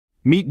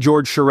Meet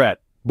George Charrette,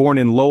 born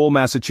in Lowell,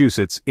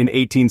 Massachusetts in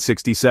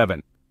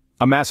 1867.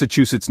 A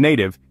Massachusetts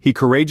native, he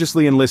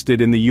courageously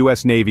enlisted in the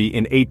U.S. Navy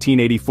in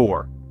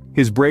 1884.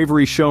 His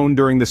bravery shone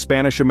during the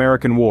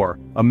Spanish-American War,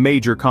 a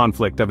major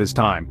conflict of his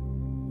time.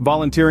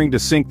 Volunteering to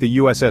sink the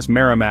USS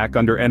Merrimack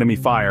under enemy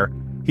fire,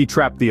 he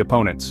trapped the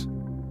opponents.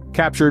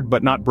 Captured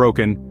but not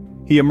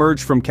broken, he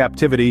emerged from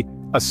captivity,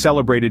 a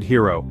celebrated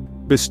hero,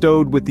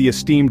 bestowed with the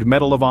esteemed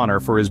Medal of Honor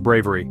for his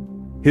bravery.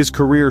 His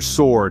career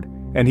soared,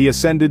 and he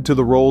ascended to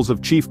the roles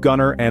of chief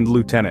gunner and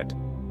lieutenant.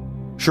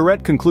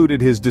 Charrette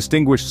concluded his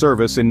distinguished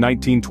service in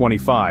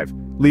 1925,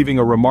 leaving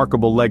a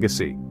remarkable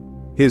legacy.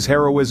 His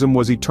heroism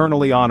was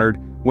eternally honored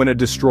when a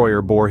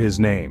destroyer bore his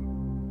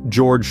name.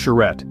 George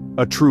Charrette,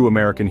 a true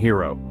American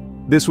hero.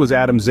 This was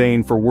Adam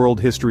Zane for World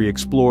History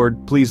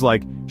Explored. Please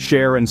like,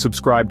 share and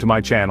subscribe to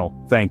my channel.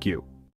 Thank you.